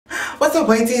What's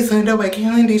up, YT? It's Lando by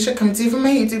Lando coming to you from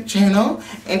my YouTube channel,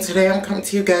 and today I'm coming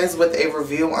to you guys with a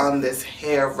review on this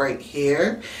hair right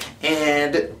here.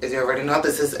 And as you already know,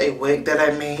 this is a wig that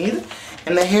I made,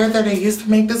 and the hair that I used to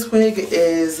make this wig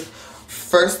is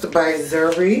First by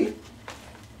Zury,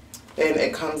 and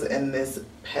it comes in this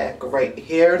pack right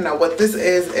here. Now what this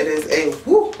is, it is a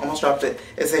almost dropped it.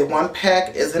 It's a one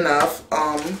pack is enough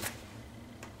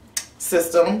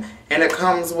system, and it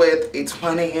comes with a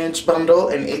 20-inch bundle,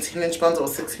 an 18-inch bundle, a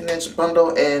 16-inch bundle,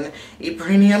 and a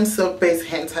premium silk-based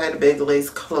hand-tied big lace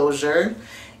closure.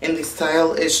 And the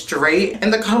style is straight,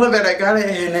 and the color that I got it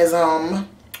in is I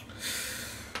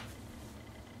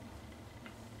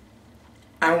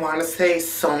want to say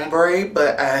sombre,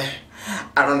 but I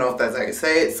don't know if that's how you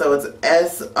say it. So it's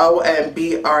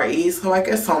S-O-M-B-R-E, so I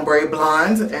guess sombre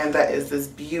blonde, and that is this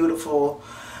beautiful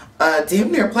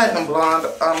damn near platinum blonde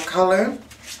color.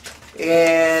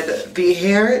 And the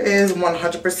hair is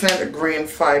 100% green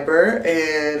fiber,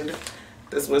 and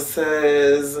this what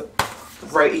says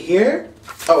right here.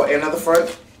 Oh, and on the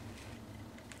front.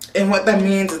 And what that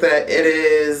means is that it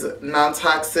is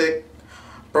non-toxic,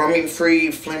 bromine-free,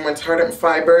 flame retardant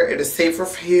fiber. It is safer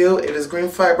for you. It is green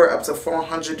fiber up to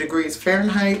 400 degrees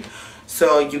Fahrenheit,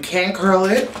 so you can curl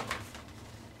it.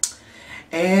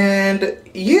 And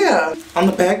yeah, on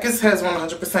the back it says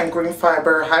 100% green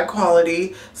fiber, high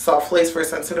quality, soft lace for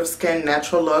sensitive skin,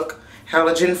 natural look,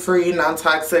 halogen free,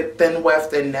 non-toxic, thin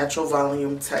weft, and natural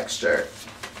volume texture.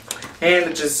 And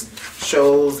it just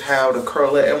shows how to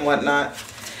curl it and whatnot.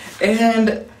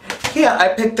 And yeah, I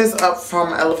picked this up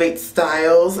from Elevate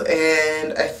Styles,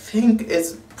 and I think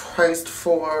it's priced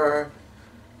for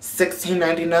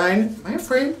 $16.99. My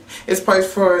frame is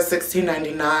priced for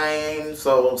 $16.99,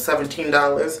 so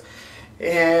 $17.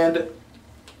 And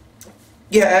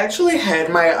yeah, I actually had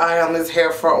my eye on this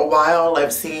hair for a while.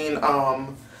 I've seen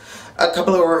a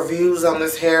couple of reviews on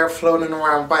this hair floating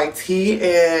around YT,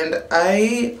 and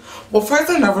well,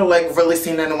 first I never like really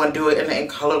seen anyone do it in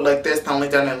color like this. I only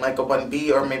done it in like a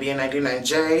 1B or maybe a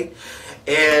 99J.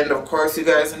 And of course, you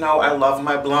guys know I love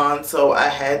my blonde, so I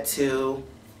had to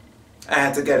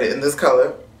get it in this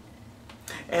color.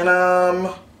 And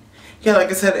yeah, like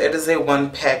I said, it is a one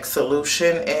pack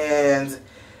solution, and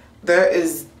there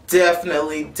is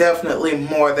definitely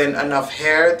more than enough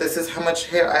hair. This is how much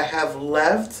hair I have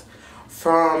left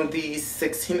from the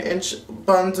 16-inch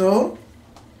bundle.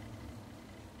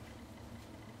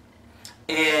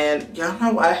 And y'all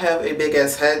know I have a big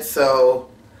ass head, so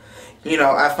you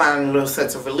know, I find a little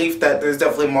sense of relief that there's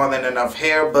definitely more than enough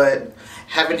hair. But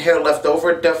having hair left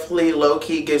over definitely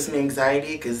low-key gives me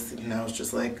anxiety, because, you know, it's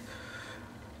just like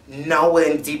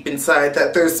knowing deep inside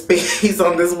that there's space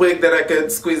on this wig that I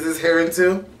could squeeze this hair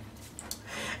into.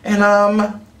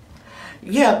 And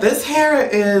yeah, this hair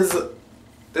is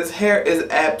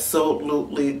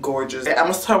absolutely gorgeous. I'm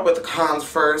gonna start with the cons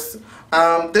first.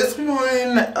 This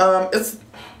one,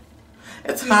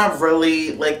 it's not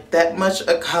really like that much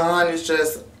a con. It's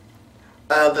just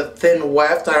the thin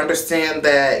weft. I understand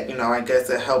that, you know, I guess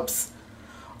it helps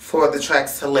for the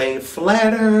tracks to lay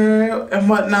flatter and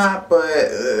whatnot, but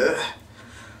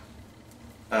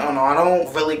I don't know. I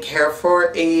don't really care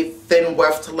for a thin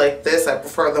weft like this. I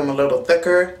prefer them a little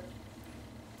thicker,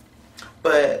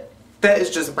 but that is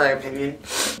just my opinion.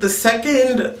 The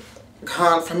second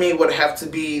con for me would have to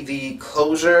be the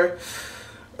closure.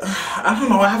 I don't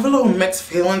know, I have a little mixed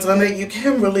feelings on it. You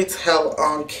can't really tell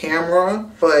on camera,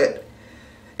 but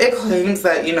it claims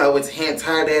that, you know, it's hand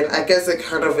tied in. I guess it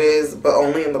kind of is, but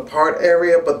only in the part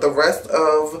area. But the rest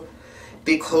of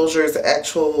the closure is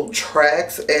actual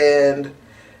tracks, and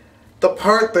the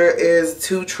part, there is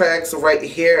 2 tracks right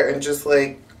here, and just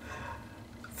like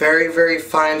very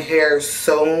fine hair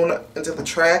sewn into the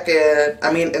track, and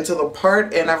I mean into the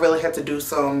part, and I really had to do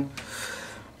some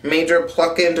major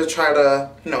plucking to try to,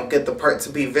 you know, get the part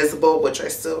to be visible, which I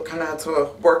still kind of had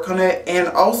to work on it. And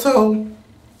also,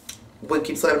 wig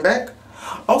keeps sliding back.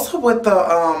 Also with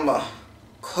the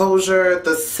closure,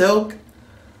 the silk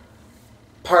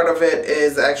part of it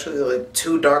is actually like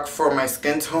too dark for my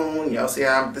skin tone. Y'all see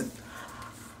I'm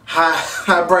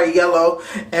high bright yellow,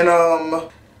 and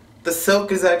the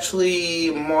silk is actually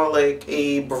more like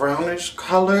a brownish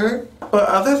color. But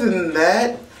other than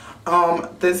that,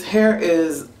 this hair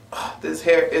is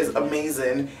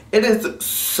amazing. It is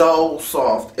so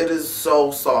soft. It is so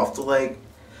soft. Like,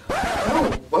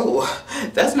 whoa,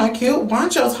 that's not cute. Why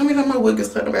don't y'all tell me that my wig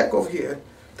is sliding back over here?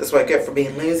 That's what I get for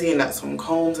being lazy and not some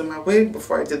combs in my wig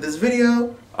before I did this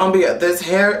video. But yeah, this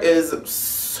hair is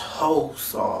so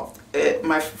soft.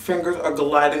 My fingers are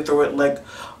gliding through it like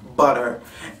butter.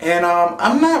 And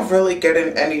I'm not really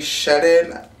getting any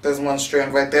shedding. There's one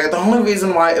strand right there. The only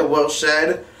reason why it will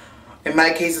shed in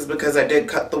my case is because I did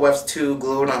cut the wefts to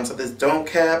glue it onto this dome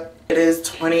cap. It is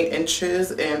 20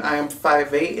 inches and I am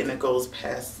 5'8" and it goes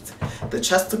past the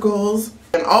chesticles.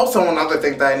 And also another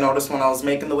thing that I noticed when I was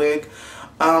making the wig,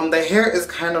 the hair is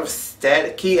kind of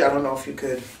staticky. I don't know if you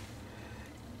could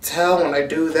tell when I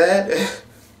do that. It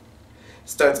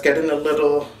starts getting a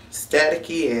little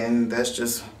staticky and that's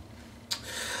just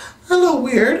a little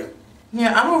weird.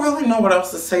 Yeah, I don't really know what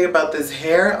else to say about this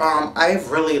hair. I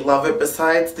really love it.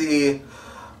 Besides the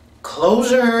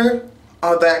closure,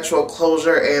 the actual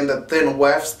closure and the thin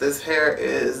wefts, this hair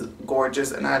is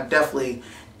gorgeous and I definitely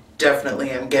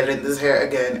am getting this hair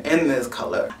again in this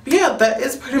color. But yeah, that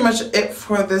is pretty much it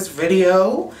for this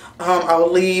video.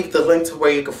 I'll leave the link to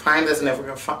where you can find this, and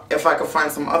if I can find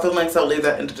some other links, I'll leave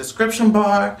that in the description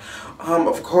bar.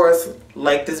 Of course,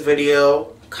 like this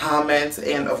video, comment,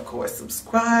 and of course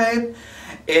subscribe.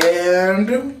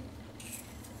 And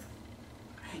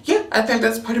yeah, I think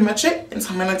that's pretty much it.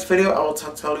 Until my next video, I will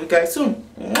talk to all of you guys soon.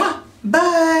 Mwah!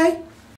 Bye!